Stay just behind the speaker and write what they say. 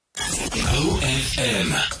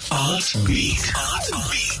OFM Art Beat.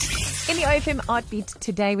 In the OFM Art Beat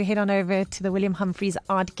today, we head on over to the William Humphreys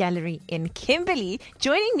Art Gallery in Kimberley.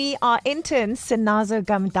 Joining me are interns Sinazo,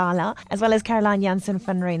 Gamedala, as well as Jansen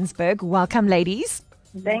from Rensburg. Welcome, ladies.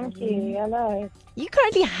 Thank you. Hello. You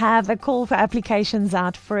currently have a call for applications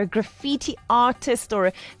out for a graffiti artist or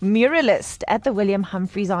a muralist at the William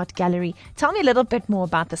Humphreys Art Gallery. Tell me a little bit more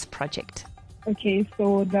about this project. Okay,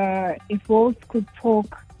 so the If Walls Could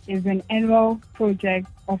Talk is an annual project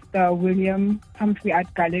of the William Humphreys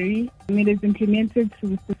Art Gallery. It is implemented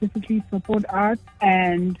to specifically support art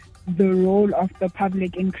and the role of the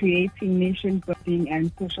public in creating nation building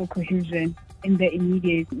and social cohesion in the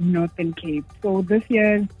immediate Northern Cape. So this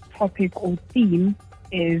year's topic or theme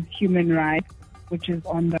is human rights, which is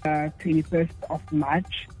on the 21st of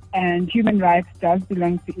March. And human rights does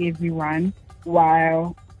belong to everyone,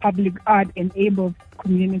 while public art enables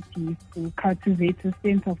communities to cultivate a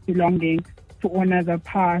sense of belonging, to honor the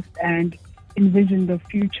past and envision the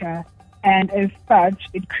future. And as such,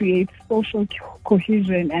 it creates social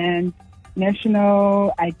cohesion and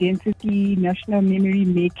national identity, national memory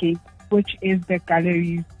making, which is the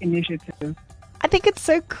gallery's initiative. I think it's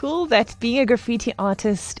so cool that being a graffiti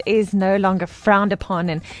artist is no longer frowned upon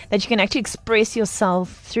and that you can actually express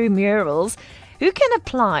yourself through murals. Who can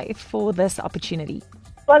apply for this opportunity?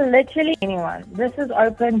 Well, literally anyone. This is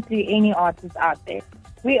open to any artist out there.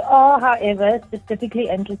 We are, however, specifically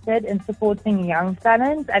interested in supporting young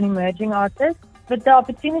talents and emerging artists, but the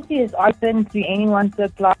opportunity is open to anyone to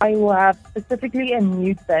apply who will have specifically a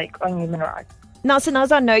new take on human rights. Now,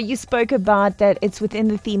 Sinazo, I know you spoke about that it's within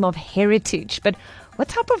the theme of heritage, but what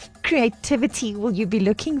type of creativity will you be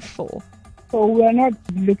looking for? So we're not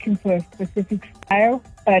looking for a specific style,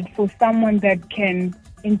 but for someone that can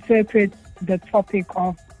interpret the topic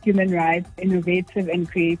of human rights in innovative and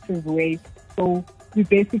creative ways. So we're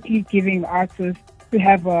basically giving artists to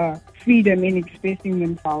have a freedom in expressing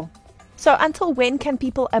themselves. So until when can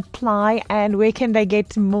people apply and where can they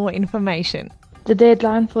get more information? The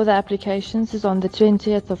deadline for the applications is on the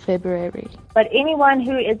 20th of February. But anyone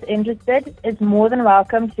who is interested is more than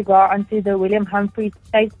welcome to go onto the William Humphreys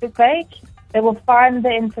Facebook page. They will find the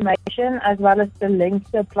information as well as the link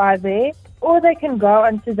to apply there. Or they can go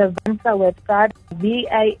onto the VANSA website,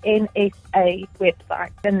 VANSA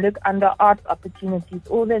website, and look under Arts Opportunities.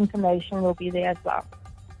 All the information will be there as well.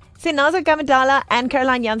 Sinazo, Gamedala and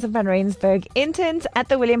Jansen van Rensburg, interns at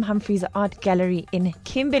the William Humphreys Art Gallery in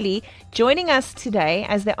Kimberley, joining us today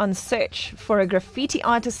as they're on search for a graffiti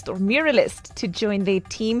artist or muralist to join their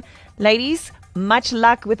team. Ladies, much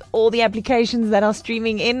luck with all the applications that are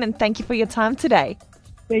streaming in, and thank you for your time today.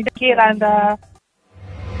 Thank you, Yolanda.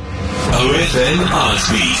 OFM Art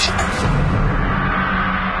Beat.